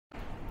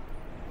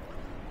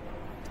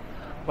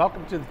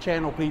Welcome to the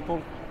channel,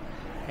 people,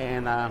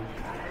 and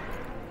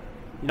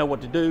you know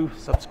what to do.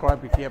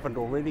 Subscribe if you haven't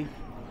already.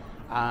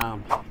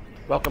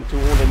 Welcome to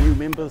all the new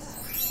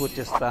members who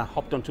just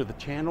hopped onto the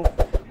channel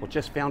or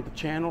just found the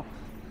channel.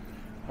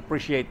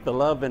 Appreciate the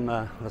love and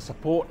the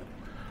support,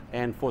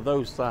 and for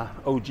those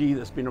OG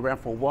that's been around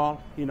for a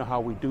while, you know how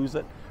we do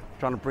it,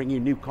 trying to bring you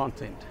new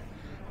content.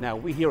 Now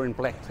we're here in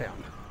Blacktown.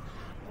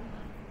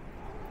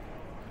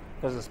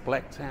 This is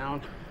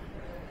Blacktown.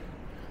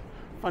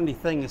 Funny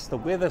thing is the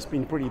weather's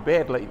been pretty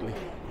bad lately.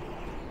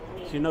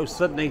 As you know,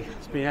 Sydney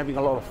has been having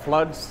a lot of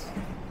floods.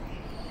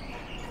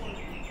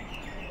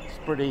 It's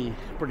pretty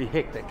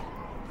hectic.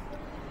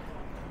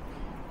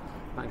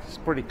 It's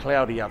pretty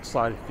cloudy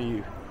outside. If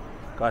you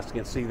guys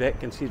can see that,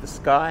 can see the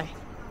sky.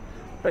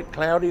 Bit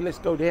cloudy. Let's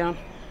go down.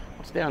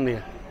 What's down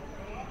there?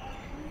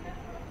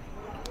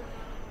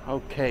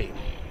 Okay.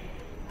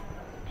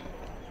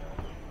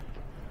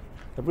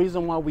 The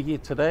reason why we're here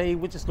today,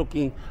 we're just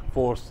looking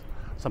for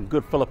some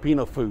good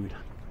Filipino food.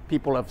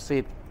 People have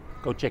said,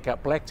 go check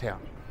out Blacktown.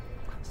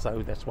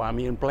 So that's why I'm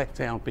here in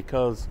Blacktown,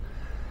 because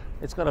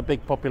it's got a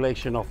big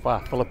population of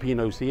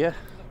Filipinos here.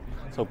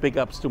 So big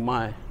ups to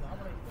my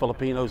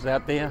Filipinos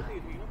out there.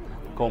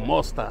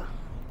 Kumusta?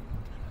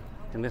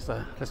 And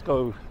let's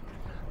go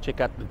check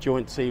out the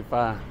joint, see if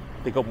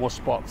they got more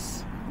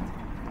spots.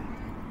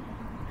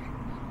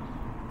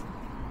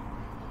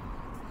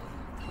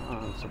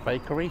 It's a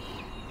bakery.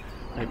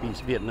 Maybe it's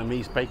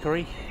Vietnamese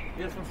bakery.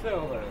 Yes, for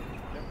sale there.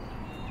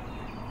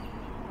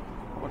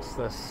 What's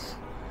this?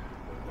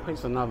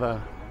 Here's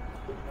another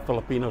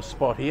Filipino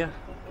spot here.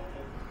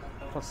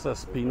 What's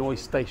this? Pinoy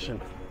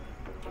Station.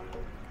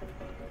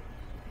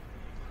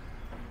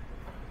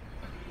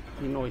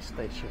 Pinoy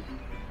Station.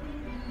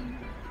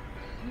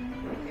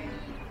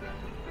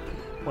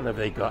 What have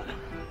they got?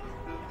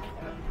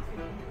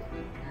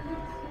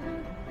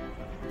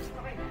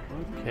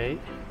 Okay.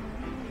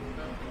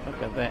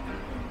 Look at that.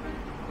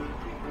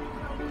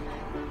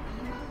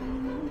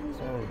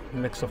 So,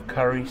 mix of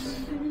curries.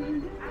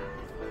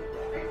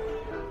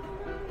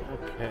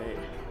 Okay.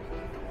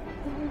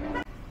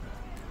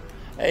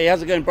 Hey,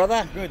 how's it going,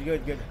 brother? Good.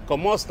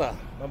 Kumusta?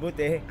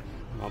 Mabuti.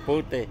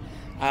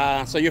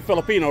 Mabuti. So you're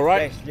Filipino,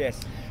 right?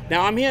 Yes.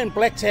 Now I'm here in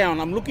Blacktown.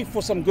 I'm looking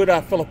for some good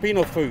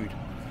Filipino food.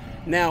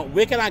 Now,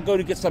 where can I go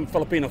to get some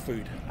Filipino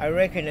food? I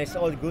reckon it's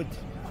all good.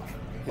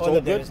 It's all all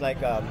of them. good? It's like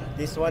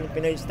this one,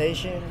 Pinoy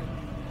Station,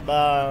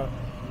 what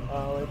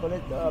do you call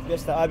it?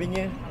 Fiesta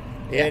Avenue,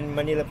 Yeah. and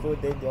Manila food.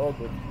 They're all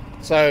good.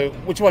 So,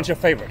 which one's your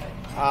favorite?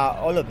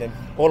 All of them.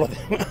 All of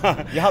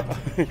them. Yup.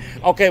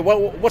 Okay,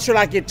 well, what should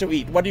I get to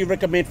eat? What do you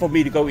recommend for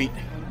me to go eat?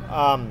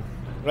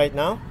 Right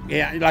now,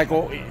 Yeah, like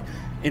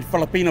in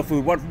Filipino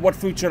food, what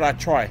food should I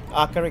try?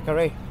 curry.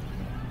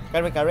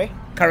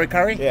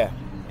 Curry? Yeah.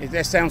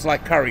 That sounds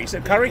like curry. Is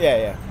it curry?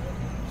 Yeah.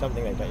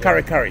 Something like that.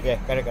 Yeah. Curry. Yeah,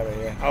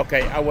 curry. Yeah.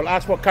 Okay, I will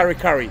ask for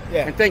curry.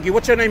 Yeah. And thank you.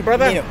 What's your name,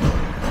 brother?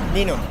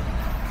 Nino.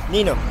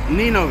 Nino.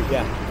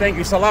 Yeah. Thank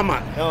you.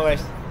 Salamat. No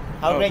worries.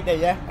 Have a great day.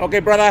 Yeah.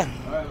 Okay, brother.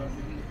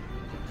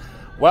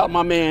 Well,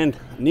 my man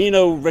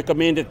Nino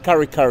recommended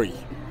curry.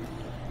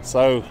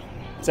 So,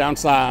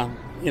 sounds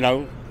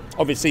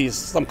obviously it's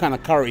some kind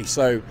of curry.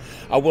 So,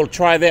 I will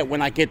try that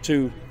when I get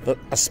to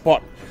a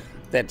spot.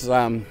 That's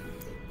when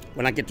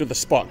I get to the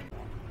spot.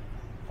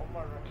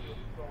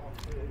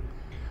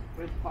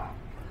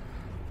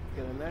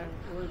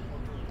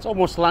 It's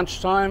almost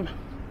lunchtime.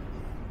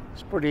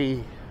 It's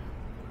pretty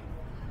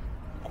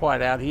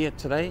quiet out here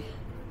today.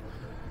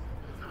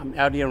 I'm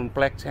out here in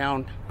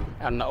Blacktown,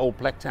 out in the old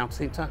Blacktown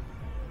Centre.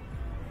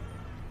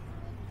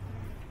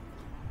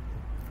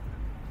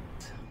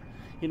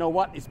 You know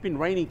what? It's been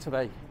raining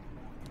today.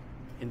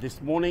 And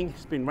this morning,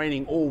 it's been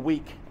raining all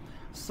week.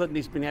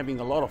 Sydney's been having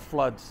a lot of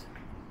floods.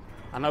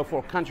 I know for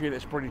a country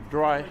that's pretty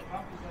dry,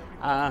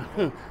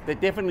 they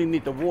definitely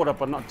need the water,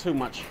 but not too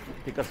much,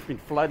 because it's been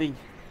flooding.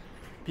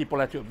 People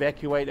have to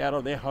evacuate out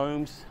of their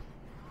homes.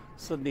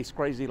 Sydney's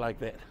crazy like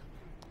that.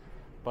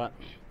 But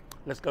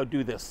let's go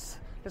do this.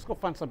 Let's go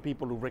find some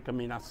people who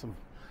recommend us some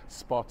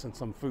spots and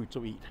some food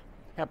to eat.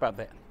 How about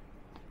that?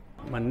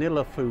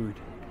 Manila food.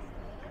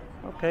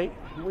 Okay,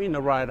 we're in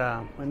the right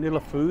Manila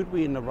food.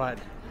 We're in the right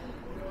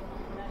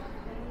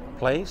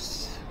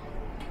place.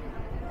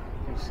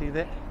 You see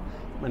that?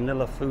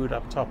 Manila food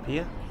up top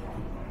here.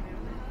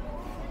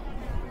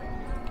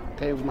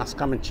 Okay, we must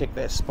come and check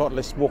that spot.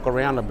 Let's walk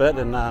around a bit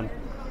and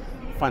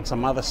find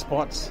some other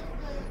spots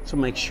to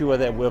make sure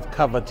that we've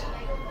covered.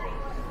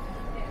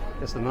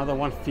 There's another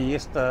one,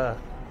 Fiesta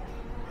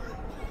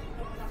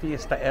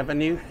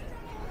Avenue.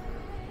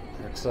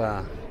 It's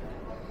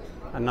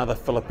another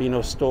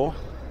Filipino store.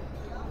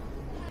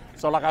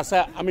 So like I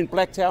said, I'm in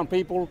Blacktown,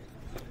 people.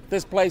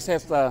 This place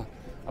has a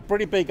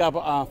pretty big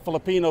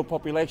Filipino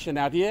population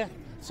out here.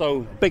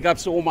 So big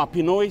ups to all my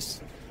Pinoys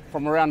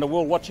from around the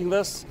world watching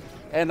this.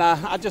 And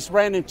I just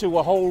ran into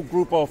a whole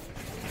group of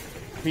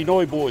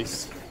Pinoy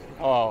boys,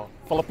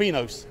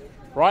 Filipinos,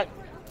 right?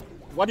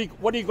 What do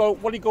you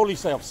call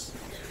yourselves?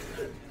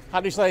 How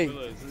do you say?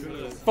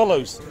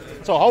 Fellows.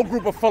 So a whole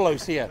group of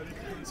fellows here.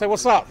 Say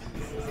what's up.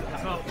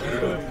 What's up?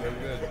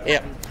 Good.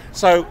 Yeah.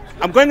 So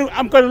I'm going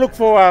to look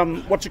for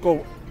what you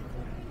call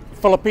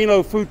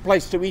Filipino food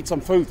place to eat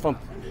some food from.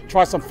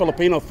 Try some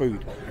Filipino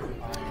food.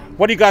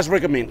 What do you guys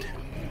recommend?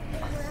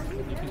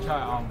 You can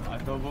try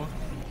adobo.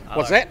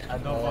 What's that?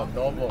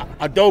 Adobo.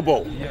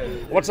 Adobo. Yeah.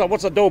 What's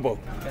adobo?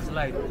 It's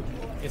like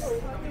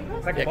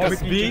Yeah,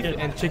 it's beef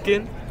and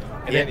chicken,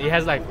 and then it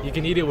has like you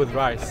can eat it with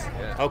rice.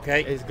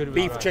 Okay. It's good with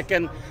Beef, rice.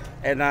 chicken,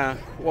 and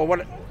well,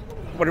 what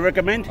do you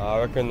recommend? I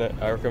recommend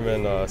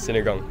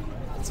sinigang.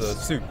 It's a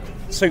soup.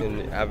 Soup.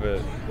 And have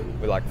it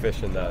with like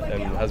fish in that,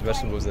 and it has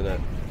vegetables in it.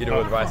 Eat it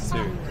with rice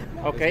too.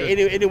 Okay.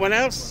 Anyone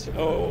else?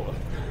 Oh.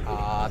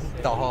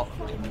 Taho.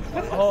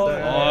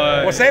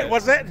 What's that?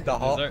 What's that?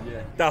 Taho.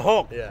 The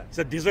hawk. Yeah. It's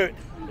a dessert.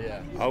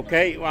 Yeah.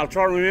 Okay. Well, I'll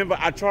try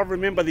to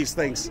remember these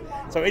things.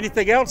 So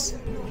anything else?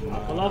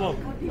 Balabok.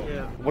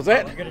 What's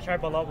that? You're gonna try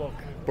balabok.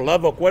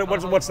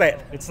 Balabok. What's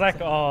that? It's like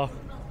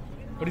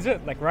what is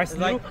it? Like rice It's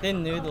noodle? like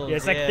thin noodles. Yeah,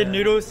 it's like thin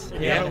noodles.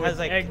 Yeah, it with has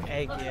like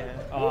egg. yeah.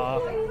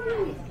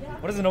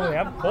 What does it normally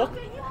have? Pork?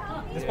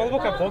 Does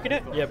balabok have pork in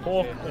it? Yeah,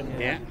 pork. And,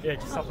 Yeah. Yeah,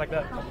 just stuff like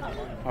that.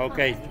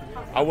 Okay.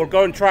 I will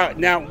go and try it.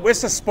 Now,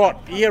 where's the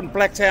spot? Here in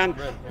Blacktown,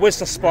 where's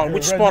the spot?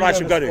 Which spot I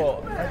should go to?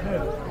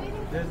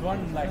 There's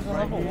one like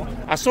right here.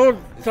 I saw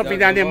something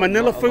down there,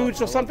 Manila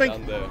Foods or something?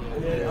 Down there.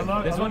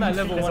 There's one at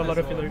level There's a one. lot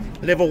of filler.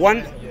 Level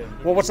 1?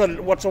 Well, what's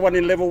the one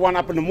in level 1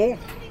 up in the mall?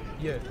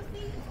 Yeah.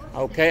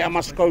 Okay, I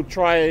must go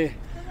try.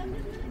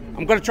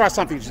 I'm going to try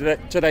something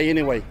today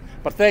anyway.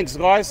 But thanks,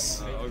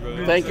 guys.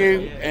 Thank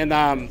you, and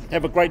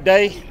have a great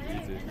day.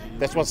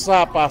 That's what's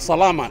up.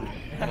 Salamat.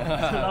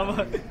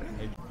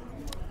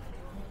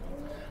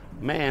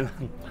 Man,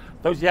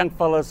 those young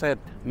fellas had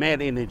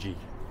mad energy.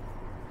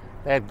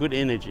 They had good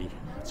energy.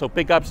 So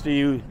big ups to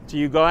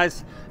you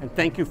guys, and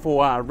thank you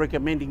for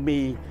recommending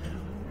me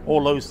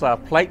all those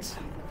plates.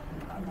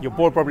 Your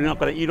boy probably not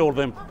going to eat all of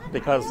them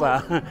because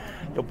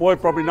your boy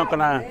probably not going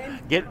to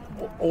get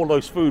all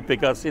those food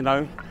because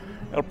it'll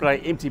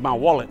probably empty my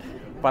wallet.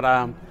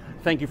 But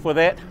thank you for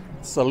that.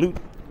 Salute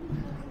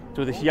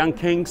to these young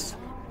kings.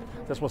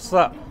 That's what's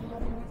up.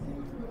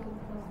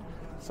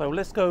 So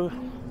let's go.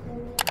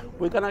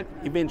 We're gonna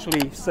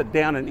eventually sit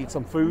down and eat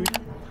some food,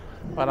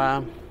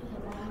 but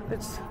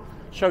let's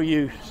show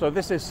you. So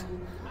this is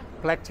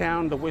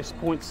Blacktown, the West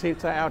Point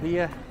Center out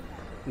here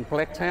in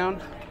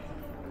Blacktown.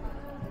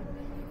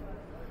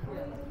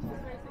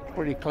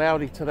 Pretty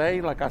cloudy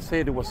today. Like I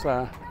said,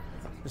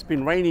 it's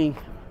been raining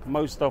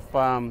most of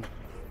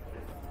the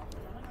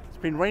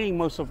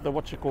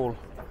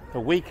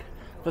week,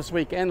 this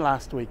week and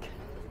last week.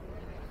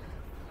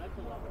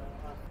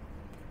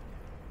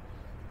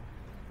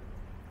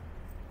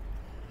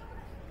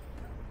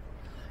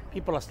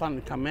 People are starting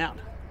to come out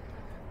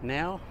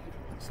now.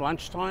 It's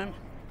lunchtime.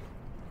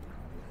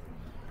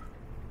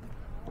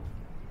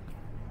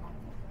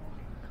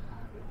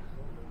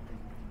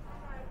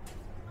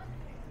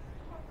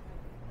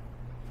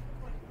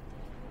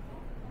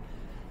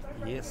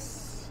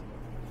 Yes.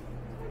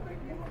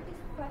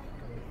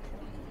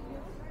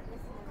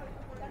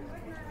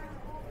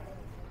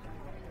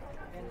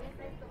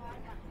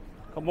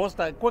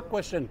 Kamusta? Quick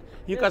question.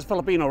 You guys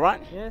Filipino,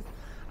 right? Yes.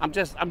 I'm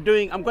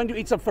going to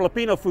eat some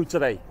Filipino food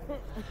today.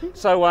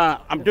 So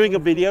I'm doing a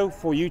video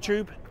for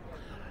YouTube,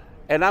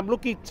 and I'm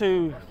looking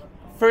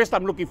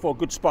for a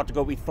good spot to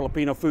go eat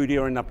Filipino food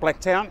here in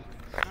Blacktown.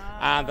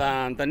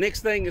 And the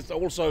next thing is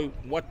also,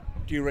 what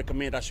do you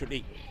recommend I should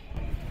eat?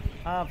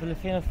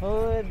 Filipino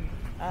food.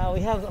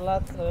 We have a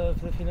lot of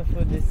Filipino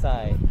food this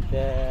side.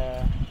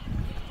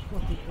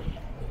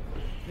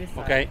 This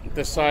side. Okay,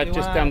 this side, You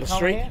just wanna down the come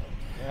street. here?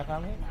 You wanna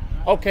come here?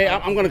 Okay,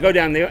 I'm going to go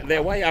down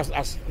their way.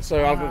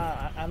 So I'll go.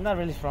 I'm not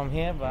really from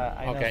here, but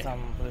I Okay. know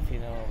some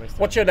Filipino restaurants.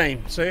 What's your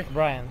name, sir?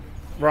 Brian?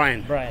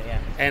 Brian. Brian, yeah.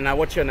 And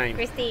what's your name?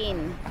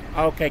 Christine.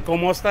 Okay,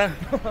 ¿cómo está?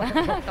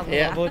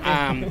 Yeah.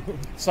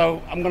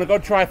 So I'm going to go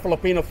try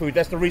Filipino food.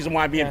 That's the reason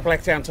why I'm in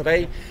Blacktown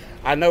today.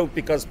 I know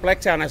because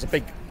Blacktown has a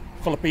big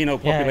Filipino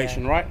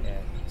population, right? Yeah.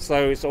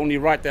 So it's only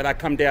right that I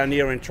come down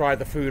here and try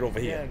the food over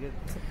here. Yeah, good.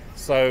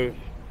 So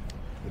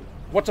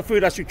what's the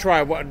food I should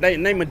try?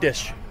 Name a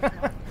dish.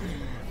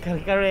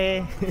 Curry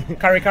curry.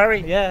 Curry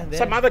curry? Yeah.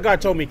 Some other guy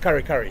told me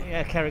curry curry.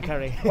 Yeah, curry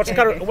curry.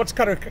 What's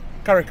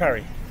curry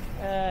curry?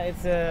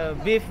 It's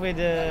beef with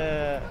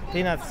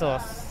peanut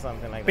sauce,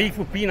 something like Beef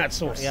with peanut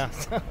sauce. that.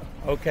 Yeah.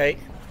 Okay.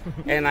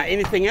 And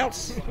anything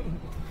else?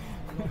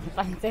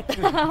 Pancit.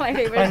 My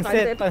favorite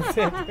Pancit,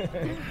 pancit.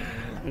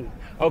 pancit.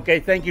 Okay,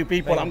 thank you,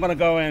 people. I'm going to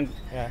go and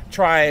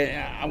try.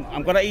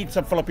 I'm going to eat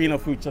some Filipino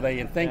food today.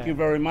 And thank you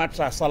very much.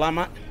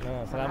 Salamat.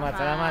 No, salamat,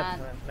 salamat.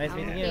 Nice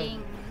meeting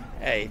you.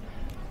 Hey,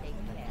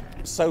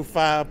 so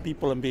far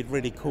people have been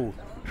really cool.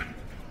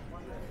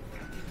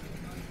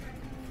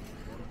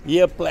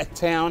 Yeah,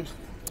 Blacktown.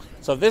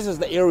 So this is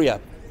the area.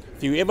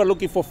 If you're ever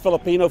looking for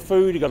Filipino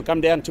food, you got to come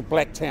down to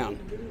Blacktown.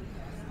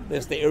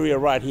 There's the area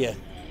right here.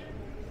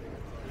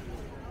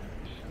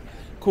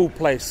 Cool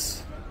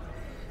place.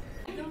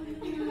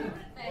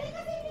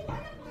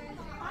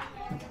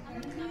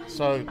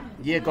 So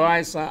yeah,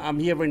 guys, I'm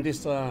here in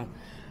this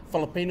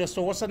Filipino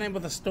store. What's the name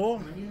of the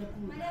store?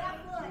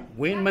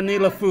 We're in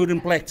Manila Food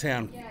in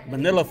Blacktown.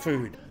 Manila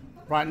Food.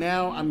 Right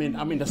now, I'm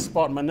in the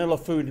spot Manila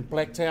Food in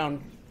Blacktown.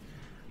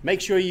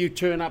 Make sure you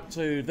turn up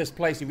to this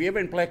place. If you're ever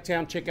in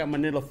Blacktown, check out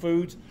Manila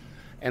Foods.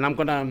 And I'm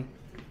gonna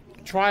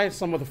try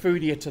some of the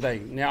food here today.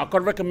 Now, I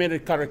got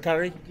recommended curry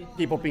curry.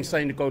 People have been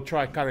saying to go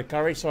try curry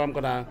curry, so I'm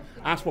gonna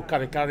ask for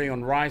curry curry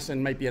on rice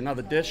and maybe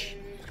another dish.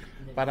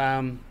 But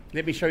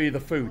let me show you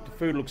the food. The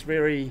food looks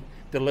very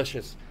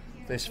delicious.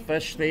 There's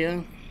fish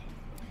there.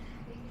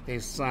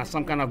 There's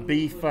some kind of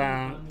beef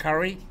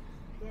curry.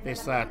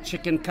 There's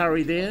chicken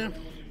curry there.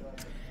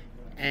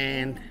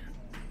 And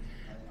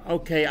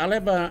okay, I'll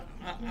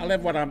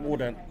have what I'm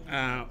ordered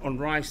on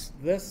rice.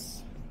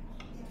 This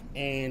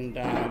and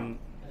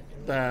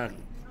the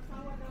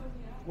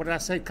what did I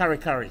say? Curry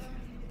curry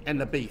and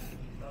the beef.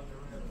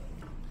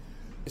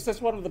 Is this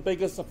one of the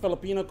biggest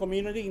Filipino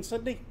community in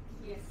Sydney?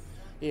 Yes.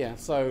 Yeah.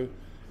 So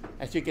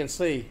as you can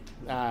see,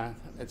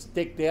 it's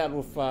decked out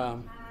with.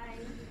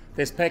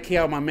 There's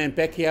Pacquiao, my man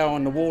Pacquiao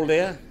on the wall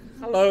there.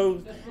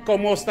 Hello,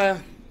 ¿cómo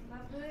está?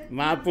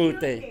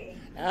 Mabuti.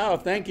 Oh,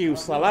 thank you.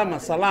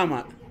 Salamat,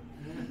 salamat.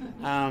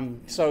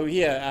 So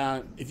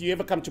yeah, if you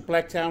ever come to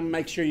Blacktown,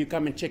 make sure you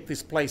come and check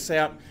this place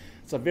out.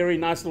 It's a very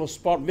nice little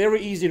spot,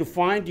 very easy to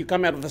find. You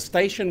come out of the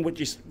station,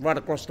 which is right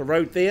across the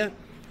road there.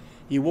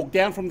 You walk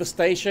down from the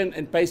station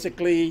and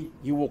basically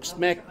you walk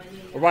smack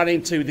right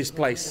into this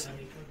place,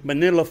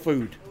 Manila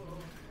Food.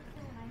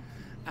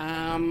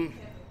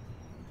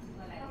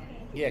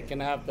 Yeah,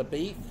 can I have the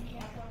beef?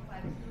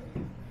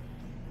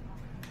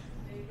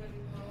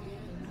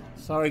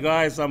 Sorry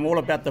guys, I'm all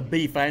about the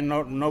beef. I ain't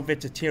no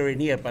vegetarian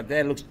here, but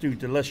that looks too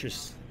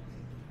delicious.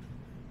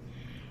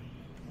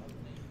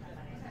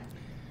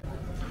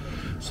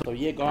 So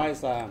yeah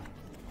guys, I've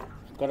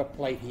got a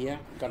plate here.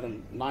 Got a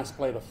nice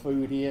plate of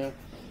food here.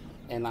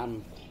 And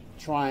I'm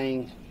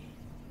trying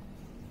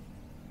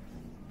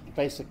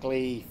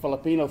basically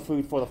Filipino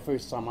food for the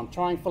first time. I'm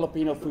trying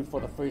Filipino food for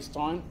the first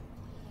time.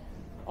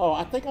 Oh,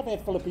 I think I've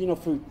had Filipino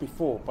food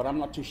before, but I'm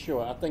not too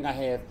sure. I think I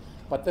have,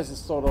 but this is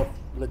sort of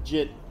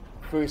legit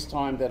first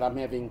time that I'm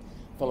having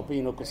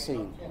Filipino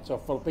cuisine. So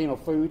Filipino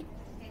food.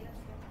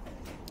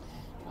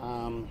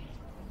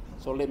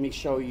 So let me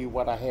show you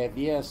what I have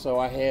here. So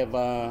I have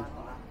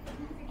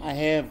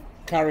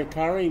curry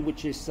curry,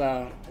 which is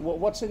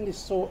what's in this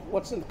sauce?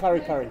 What's in the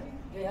curry curry?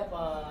 We have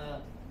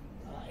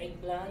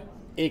eggplant.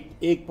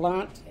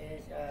 Eggplant.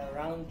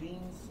 Round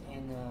beans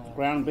and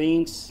ground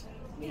beans.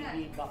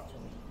 maybe bok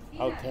choy.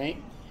 Okay,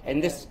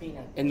 and this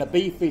and the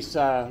beef is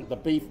the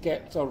beef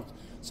so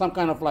some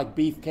kind of like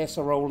beef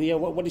casserole here.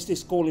 What is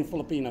this called in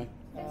Filipino?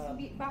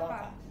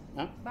 Baka.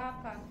 Huh?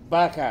 Baka.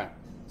 Baka.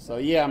 So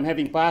yeah, I'm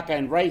having baka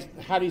and rice.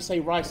 How do you say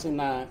rice in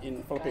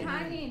Filipino?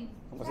 Kanin.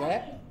 What's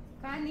that?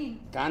 Kanin.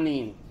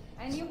 Kanin.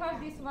 And you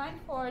have this one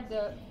for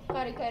the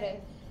kare kare.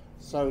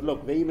 So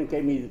look, they even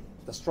gave me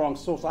the strong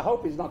sauce. I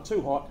hope it's not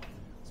too hot.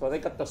 So they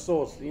got the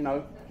sauce. You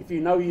know, if you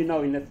know, you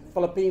know. In the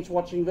Philippines,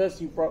 watching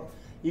this,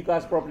 you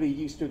guys probably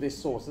used to this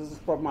sauce. This is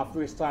probably my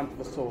first time to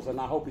the sauce, and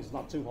I hope it's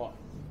not too hot.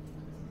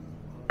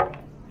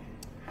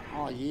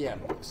 Oh yeah.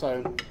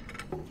 So,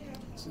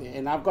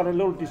 and I've got a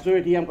little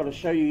dessert here. I'm going to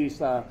show you.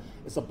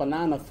 It's a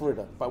banana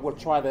fritter, but we'll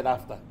try that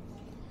after.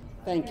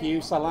 Thank you.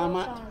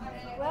 Salamat.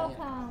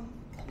 Welcome.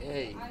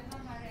 Hey.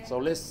 So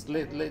let's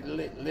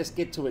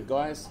get to it,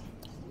 guys.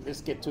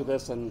 Let's get to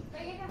this and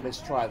let's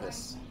try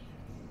this.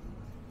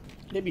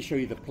 Let me show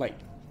you the plate.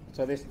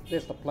 So there's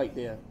the plate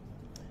there,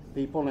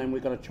 people, and we're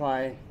going to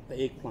try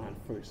the eggplant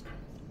first.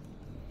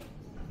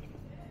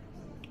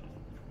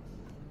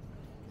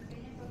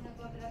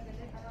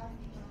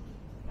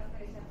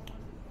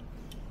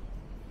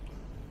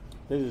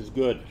 This is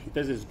good.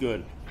 This is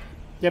good.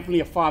 Definitely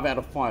a 5 out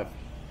of 5.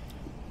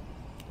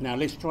 Now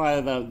let's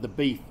try the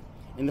beef.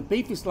 And the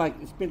beef is like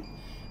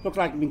looks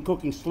like it's been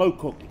cooking slow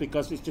cooked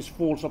because it just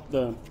falls up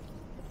the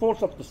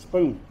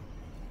spoon.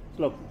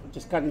 Look,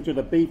 just cut into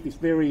the beef. It's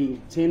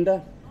very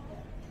tender.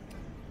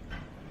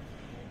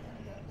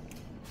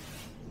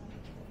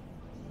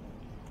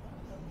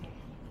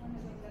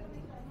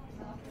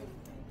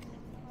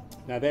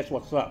 Now that's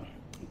what's up.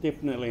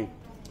 Definitely.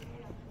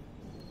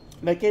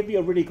 They gave you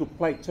a really good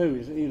plate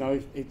too. You know,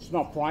 it's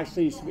not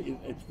pricey.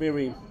 It's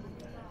very,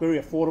 very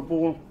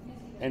affordable.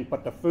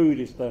 But the food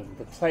is the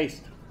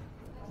taste,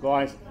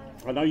 guys.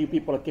 I know you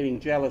people are getting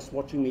jealous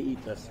watching me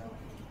eat this.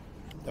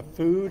 The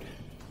food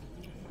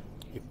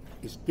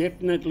is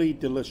definitely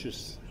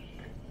delicious.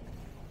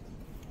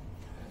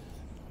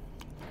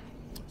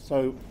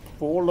 So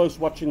for all those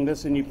watching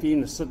this and you've been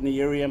in the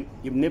Sydney area,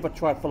 you've never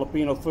tried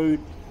Filipino food,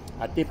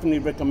 I definitely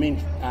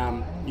recommend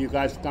you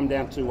guys come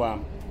down to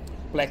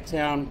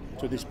Blacktown,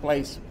 to this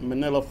place,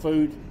 Manila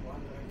Food.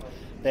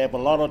 They have a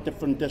lot of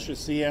different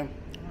dishes here,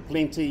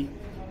 plenty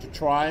to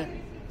try,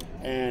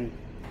 and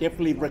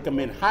definitely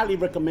recommend, highly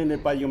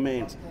recommended by your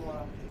mans.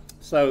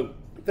 So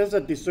there's a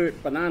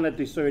dessert, banana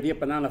dessert here,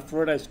 banana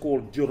fritter. It's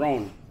called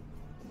juron,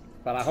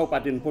 but I hope I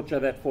didn't butcher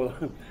that for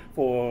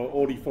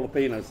all the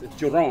Filipinos. It's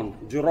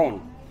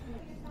juron,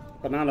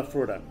 banana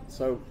fritter.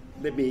 So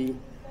let me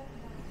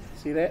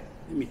see that.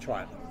 Let me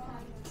try it.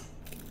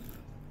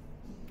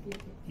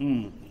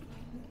 Mm.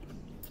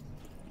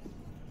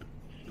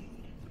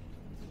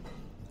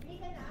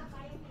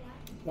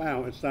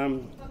 Wow,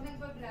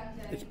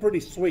 it's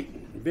pretty sweet,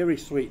 very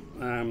sweet.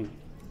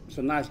 It's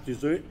a nice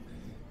dessert,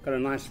 got a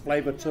nice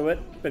flavor to it,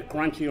 a bit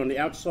crunchy on the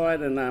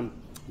outside and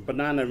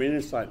banana on the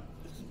inside.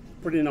 It's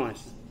pretty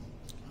nice.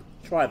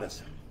 Try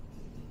this.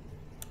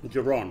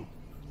 Jerron.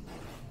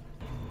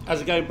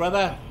 How's it going,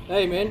 brother?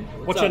 Hey man,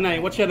 What's your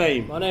name? What's your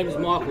name? My name is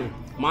Michael.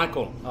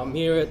 Michael. I'm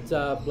here at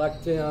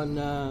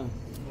Blacktown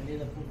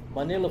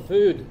Manila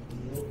Food.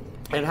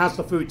 And how's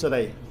the food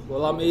today?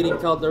 Well, I'm eating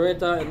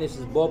caldereta and this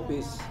is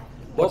bopis.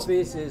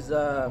 Bopis is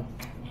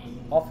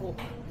awful.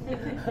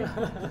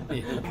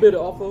 A bit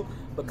awful,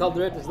 but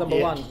caldereta is number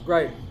one. It's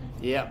great.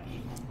 Yeah.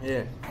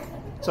 Yeah.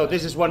 So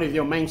this is one of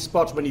your main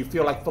spots when you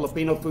feel like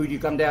Filipino food, you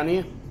come down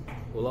here?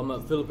 Well, I'm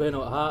a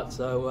Filipino at heart,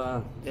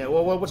 so Yeah,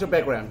 well, what's your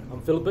background?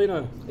 I'm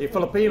Filipino. You're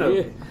Filipino?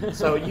 Yeah.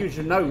 So you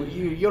should know,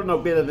 you'll know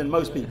better than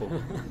most people.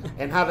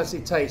 And how does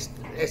it taste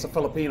as a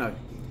Filipino?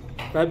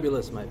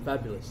 Fabulous, mate.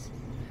 Fabulous.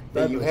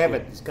 There you have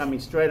it. It's coming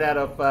straight out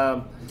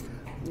of,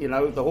 you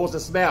know, the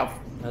horse's mouth.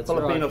 That's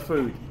Filipino right.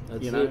 food.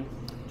 That's you know. it.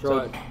 Try So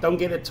it. don't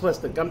get it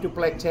twisted. Come to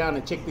Blacktown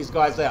and check these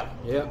guys out.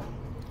 Yeah.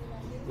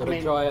 Got to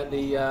mean- try out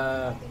the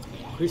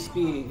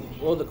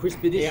all the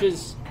crispy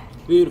dishes.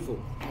 Beautiful.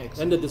 Excellent.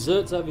 And the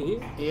desserts over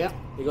here. Yeah.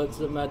 You got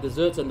some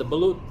desserts and the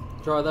balut.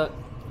 Try that.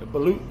 The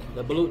balut.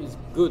 The balut is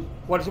good.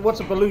 What's a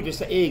balut?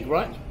 It's an egg,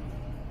 right?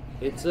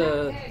 It's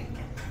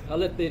I'll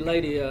let the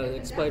lady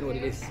explain what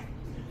it is.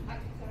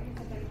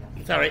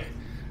 Sorry.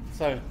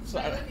 So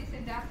Balut is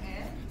a duck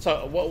egg.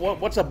 so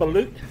what's a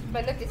balut?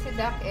 Balut is a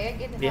duck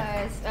egg. It Yeah.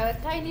 has a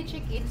tiny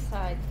chick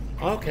inside.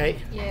 Okay.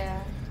 Yeah.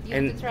 You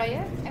And- want to try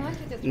it? I want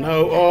you to try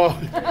No. it.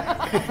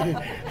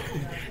 Oh.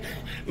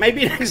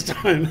 Maybe next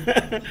time.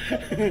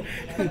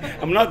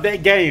 I'm not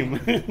that game.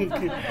 It's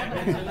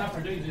an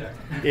aphrodisiac.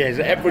 Yeah, it's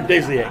an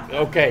aphrodisiac.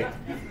 Okay,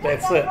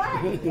 that's it.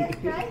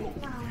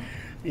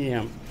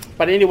 Yeah.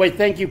 But anyway,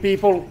 thank you,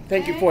 people.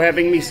 Thank you for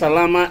having me.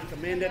 Salamat.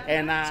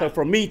 And so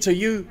from me to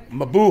you,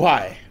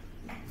 mabuhay.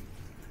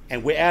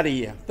 And we're out of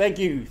here. Thank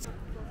you.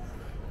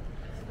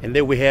 And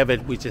there we have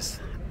it. We just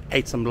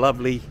ate some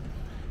lovely,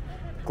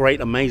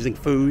 great, amazing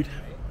food.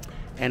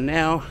 And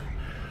now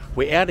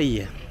we're out of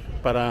here.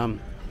 But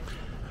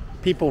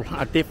people,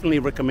 I definitely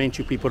recommend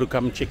you people to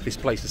come and check these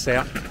places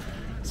out.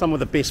 Some of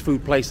the best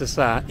food places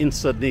are in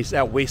Sydney,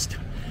 out west,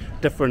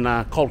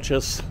 different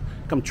cultures.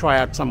 Come try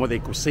out some of their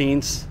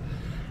cuisines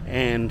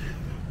and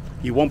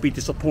you won't be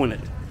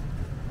disappointed.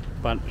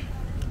 But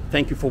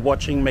thank you for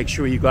watching. Make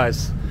sure you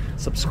guys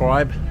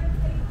subscribe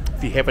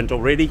if you haven't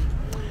already,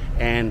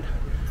 and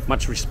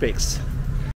much respects.